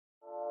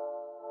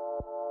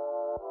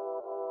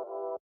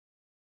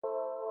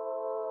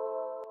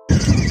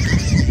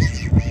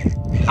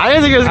I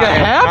didn't think it was gonna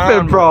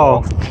happen,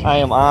 bro. I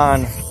am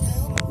on.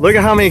 Look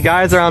at how many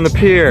guys are on the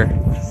pier.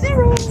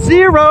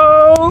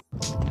 0.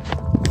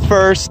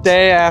 First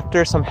day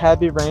after some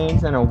heavy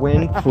rains and a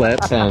wind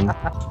flip, and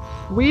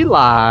we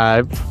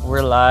live.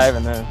 We're live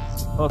and then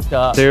hooked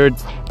up. Dude,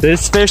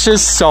 this fish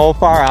is so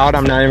far out,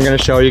 I'm not even gonna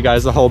show you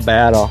guys the whole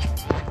battle.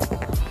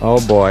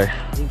 Oh boy.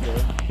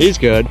 He's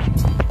good.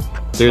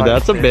 Dude,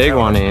 that's a big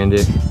one,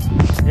 Andy.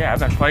 Yeah, I've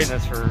been fighting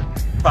this for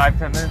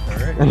 5-10 minutes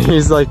already. And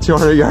he's like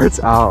 200 yards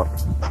out.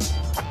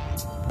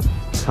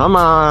 Come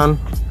on.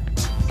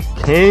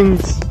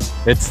 Kings.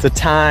 It's the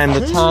time.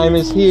 The time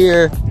is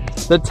here.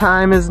 The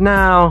time is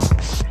now.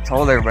 I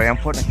told everybody I'm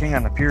putting a king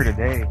on the pier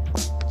today.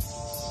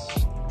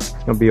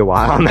 It's gonna be a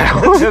while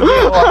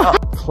now.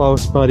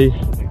 Close, buddy.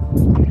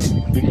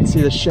 You can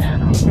see the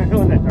shadow.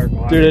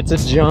 Dude, it's a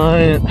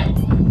giant.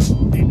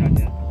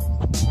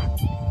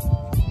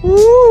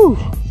 Woo!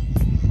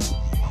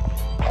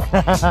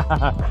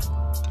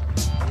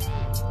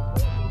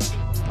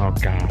 Oh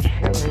God.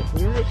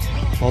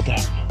 Hold up.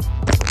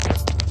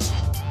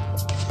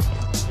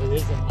 It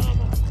is a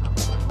mama.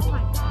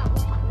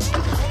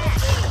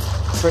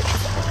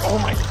 Oh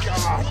my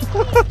God.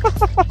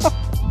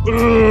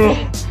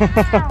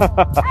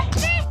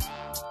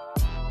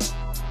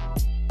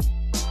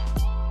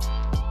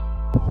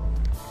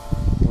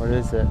 What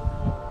is it?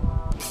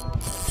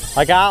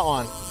 I got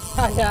one.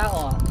 I got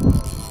one.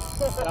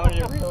 That was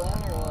your real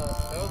one or what?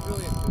 That was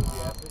really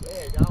enthusiastic.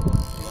 Hey, I got one.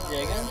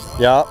 You jigging?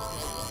 Yup.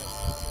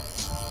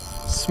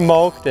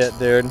 Smoked it,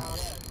 dude.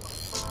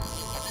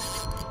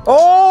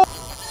 Oh!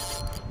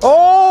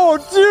 Oh,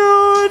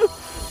 dude!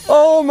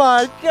 Oh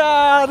my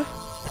God!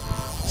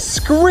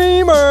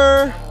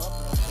 Screamer!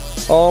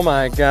 Oh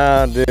my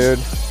God, dude.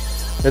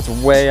 It's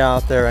way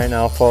out there right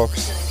now,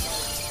 folks.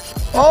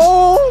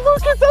 Oh,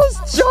 look at those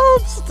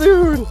jumps,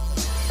 dude!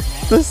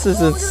 This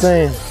is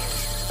insane.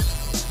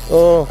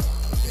 Oh.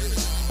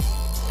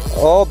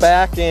 Oh,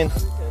 backing.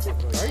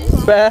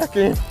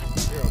 Backing.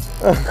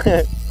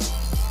 Okay.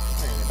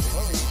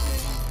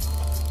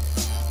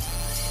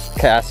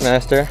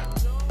 Castmaster.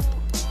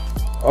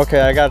 Okay,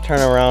 I gotta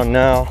turn around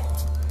now.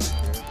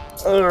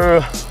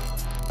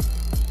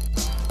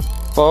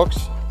 Folks.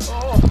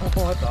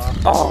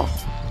 Oh,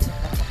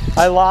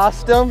 I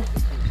lost him,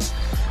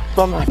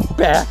 but my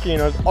backing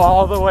was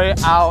all the way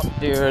out,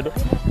 dude.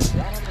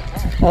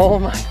 Oh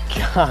my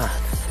God.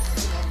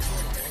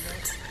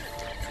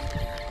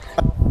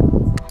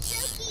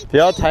 See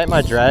how tight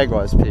my drag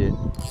was, Pete?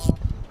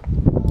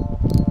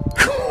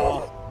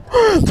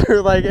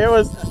 Dude, like it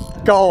was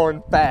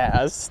going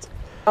fast.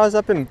 I was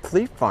up in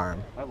Fleet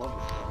Farm. I love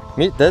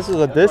it. This is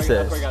what this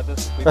is.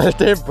 It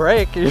didn't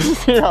break. You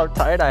see how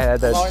tight I had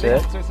that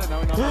shit.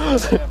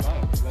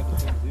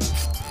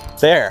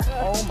 There.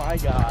 Oh my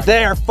God.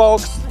 There,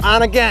 folks.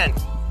 On again.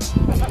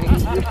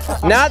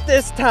 Not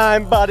this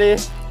time, buddy.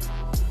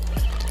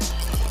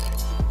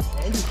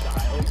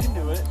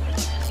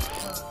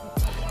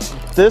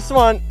 This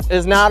one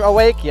is not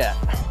awake yet.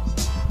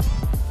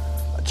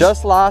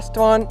 Just lost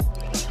one.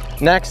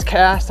 Next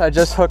cast, I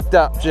just hooked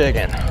up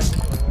jigging.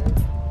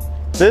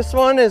 This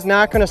one is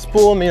not gonna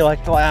spool me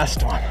like the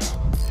last one.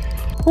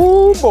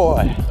 Oh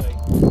boy.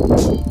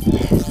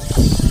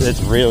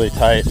 It's really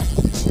tight.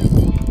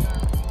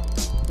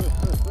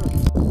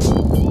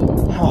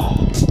 Oh.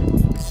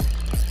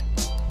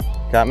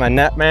 Got my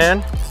net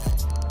man.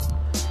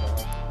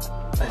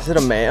 Is it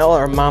a male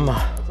or a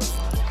mama?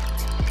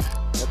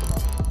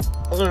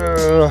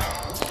 Woo!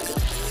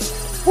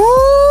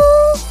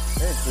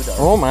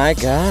 Oh my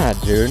God,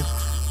 dude.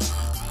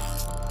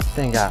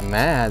 Thing got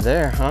mad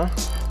there, huh?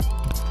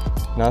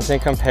 Nothing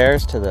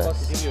compares to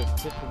this.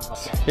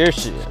 Here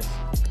she is.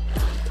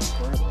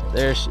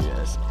 There she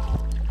is.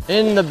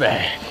 In the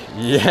bag.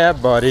 Yeah,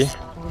 buddy.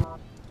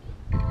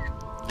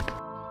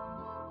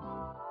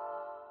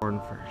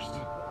 First.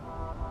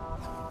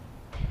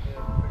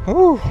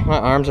 Whew, my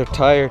arms are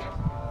tired.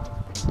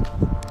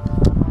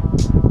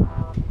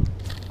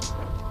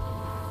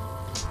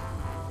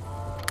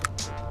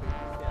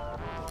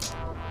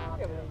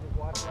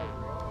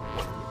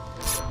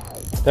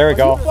 There we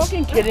go. Are you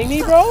fucking kidding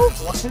me, bro?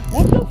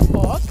 What the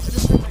fuck?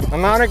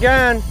 I'm on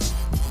again.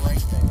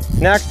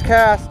 Next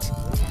cast.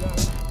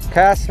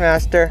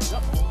 Castmaster.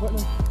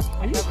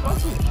 Are you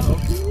fucking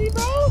joking me,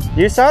 bro?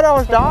 You said I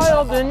was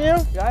dialed, didn't you?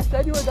 Yeah, I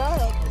said you were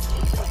dialed.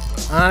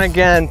 On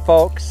again,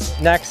 folks.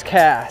 Next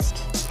cast.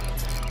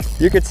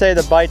 You could say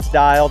the bite's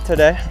dialed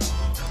today.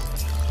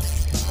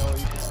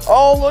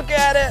 Oh, look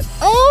at it.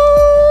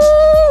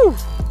 Oh!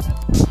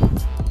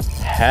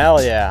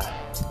 Hell yeah.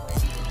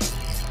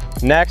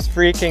 Next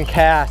freaking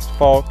cast,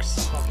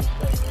 folks.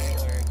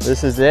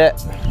 This is it.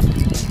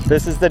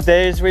 This is the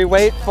days we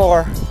wait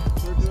for.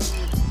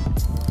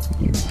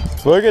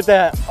 Look at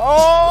that.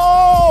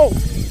 Oh!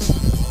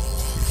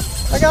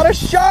 I got a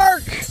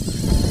shark!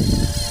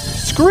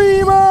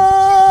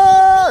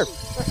 Screamer!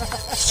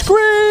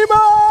 Screamer!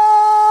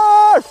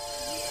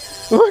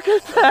 Look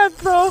at that,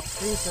 bro.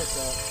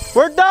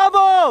 We're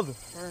doubled!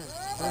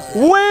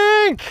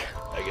 Wink!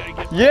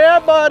 Yeah,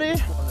 buddy.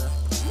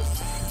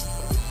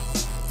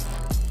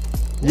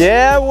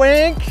 Yeah,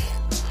 wink.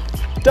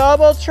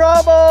 Double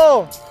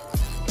trouble.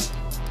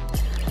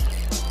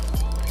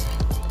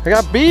 I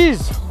got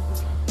bees.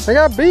 I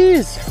got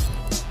bees.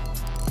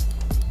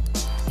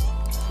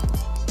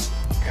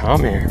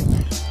 Come here.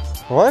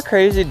 What a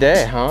crazy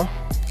day, huh?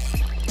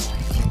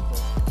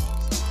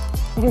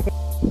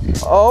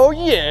 Oh,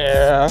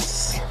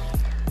 yes.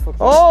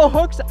 Oh,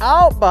 hook's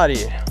out,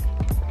 buddy.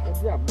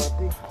 Yeah,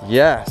 buddy.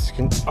 Yes.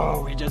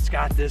 Oh, we just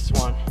got this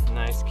one.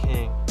 Nice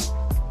king.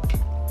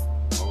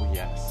 Oh,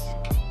 yes.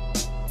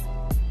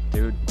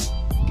 Dude,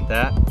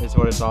 that is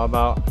what it's all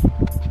about.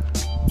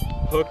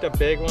 Hooked a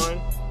big one,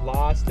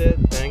 lost it,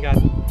 then got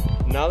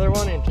another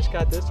one, and just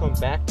got this one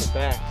back to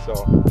back. So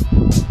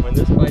when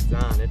this bite's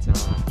on, it's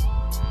on.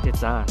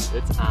 It's on.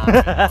 It's on.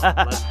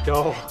 Let's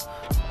go.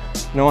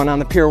 No one on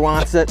the pier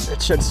wants it. It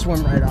should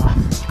swim right off.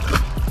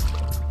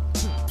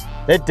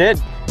 It did.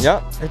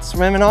 Yep, it's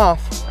swimming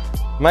off.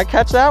 Might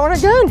catch that one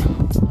again.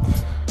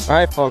 All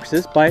right, folks,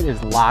 this bite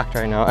is locked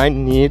right now. I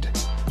need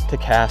to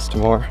cast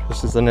more.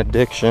 This is an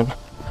addiction.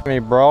 Hey,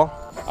 bro.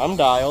 I'm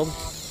dialed.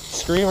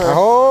 Screamer.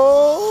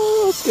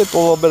 Oh, let's get a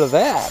little bit of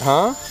that,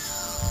 huh?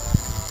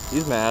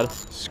 He's mad.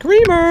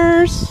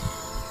 Screamers.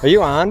 Are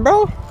you on,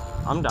 bro?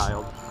 I'm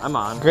dialed. I'm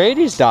on.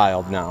 Grady's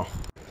dialed now.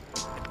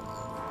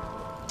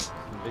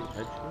 Big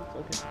head shakes?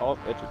 Okay. Oh,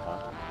 it just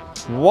popped.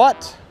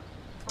 What?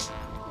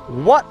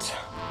 What?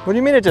 What do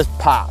you mean it just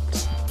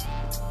popped?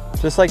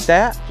 Just like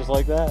that? Just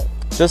like that.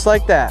 Just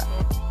like that.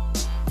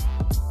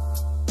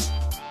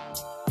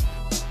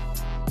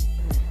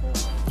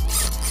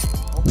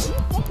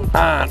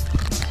 On.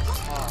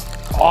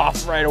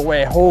 Off right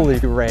away. Holy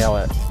rail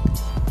it.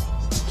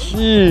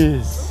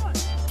 Jeez.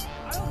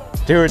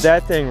 Dude,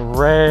 that thing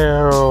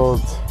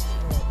railed.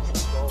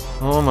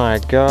 Oh my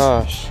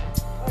gosh.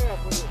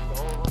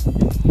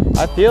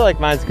 I feel like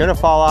mine's gonna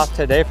fall off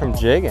today from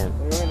jigging.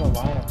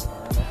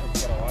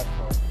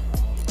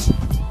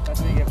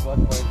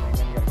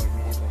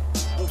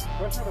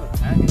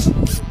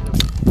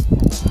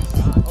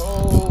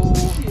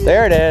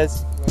 There it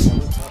is.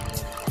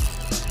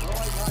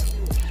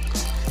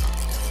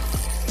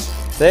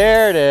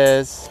 There it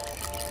is.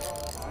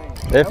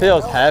 It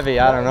feels heavy,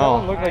 I don't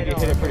know. It looked like you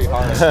hit it pretty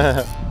hard.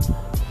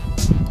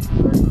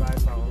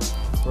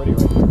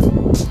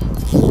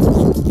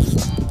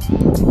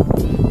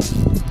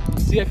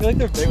 See, I feel like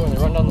they're big when they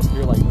run down the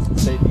pier like this and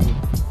stay deep.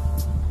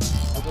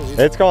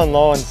 It's going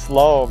low and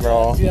slow,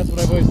 bro. See, that's what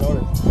I've always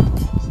noticed.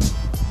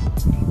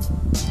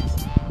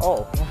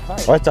 Oh,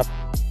 nice. What's a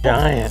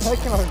giant? I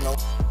came out of nowhere.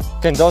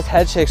 And those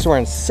head shakes were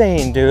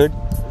insane, dude.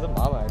 It's a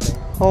mama, I think.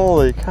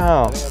 Holy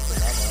cow. I think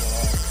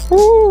that's the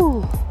mama.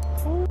 Woo!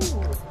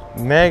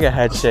 Mega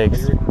head Are shakes.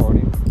 you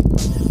recording?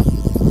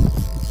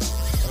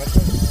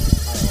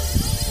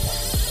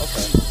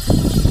 Okay.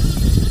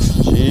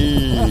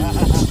 Jeez.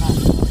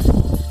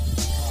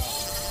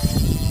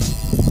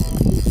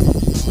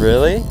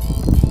 Really?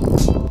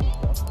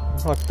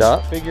 Hooked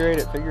up. Figure eight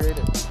it, figure eight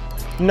it.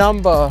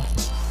 Number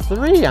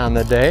 3 on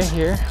the day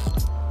here.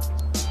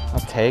 I'll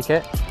take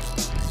it.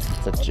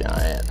 It's a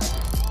giant.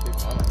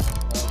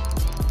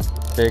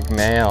 Big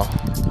male.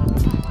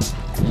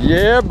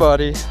 Yeah,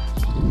 buddy.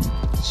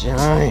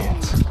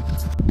 Giant.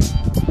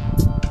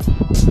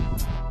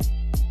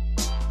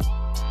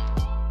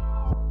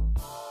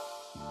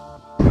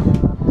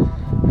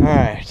 All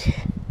right.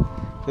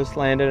 Just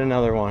landed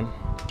another one.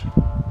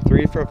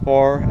 3 for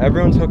 4.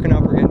 Everyone's hooking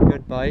up. We're getting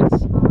good bites.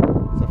 It's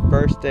the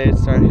first day it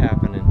started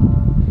happening.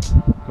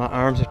 My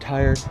arms are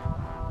tired.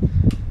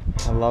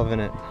 I'm loving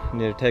it.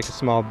 Need to take a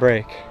small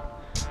break.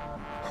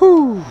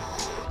 Whew.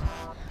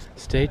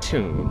 Stay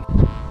tuned.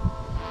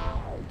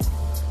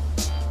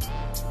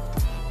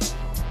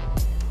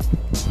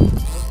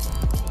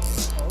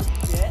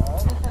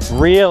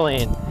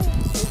 Reeling.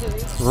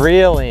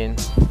 Reeling.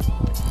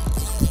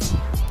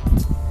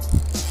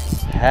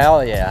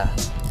 Hell yeah.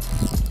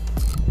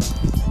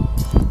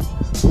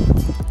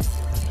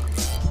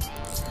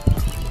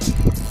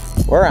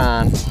 We're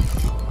on.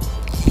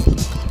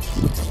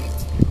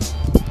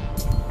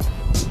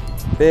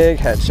 Big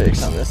head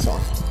shakes on this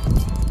one.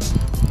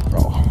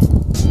 Bro.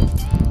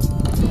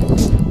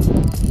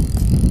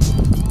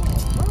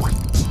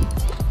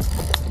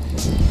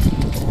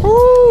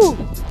 Woo!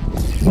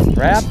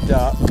 Wrapped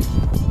up.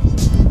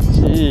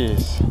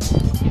 Jeez.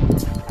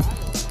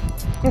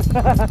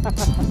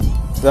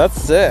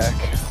 That's sick.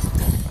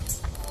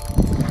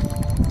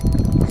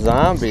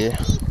 Zombie.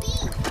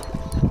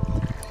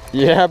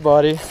 Yeah,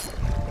 buddy.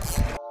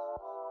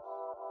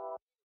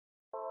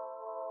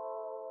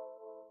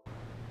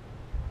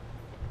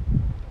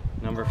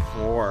 Number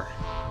 4.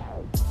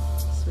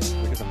 Sweet.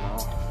 Look at the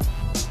mouth.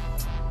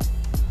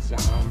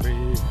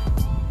 Zombie.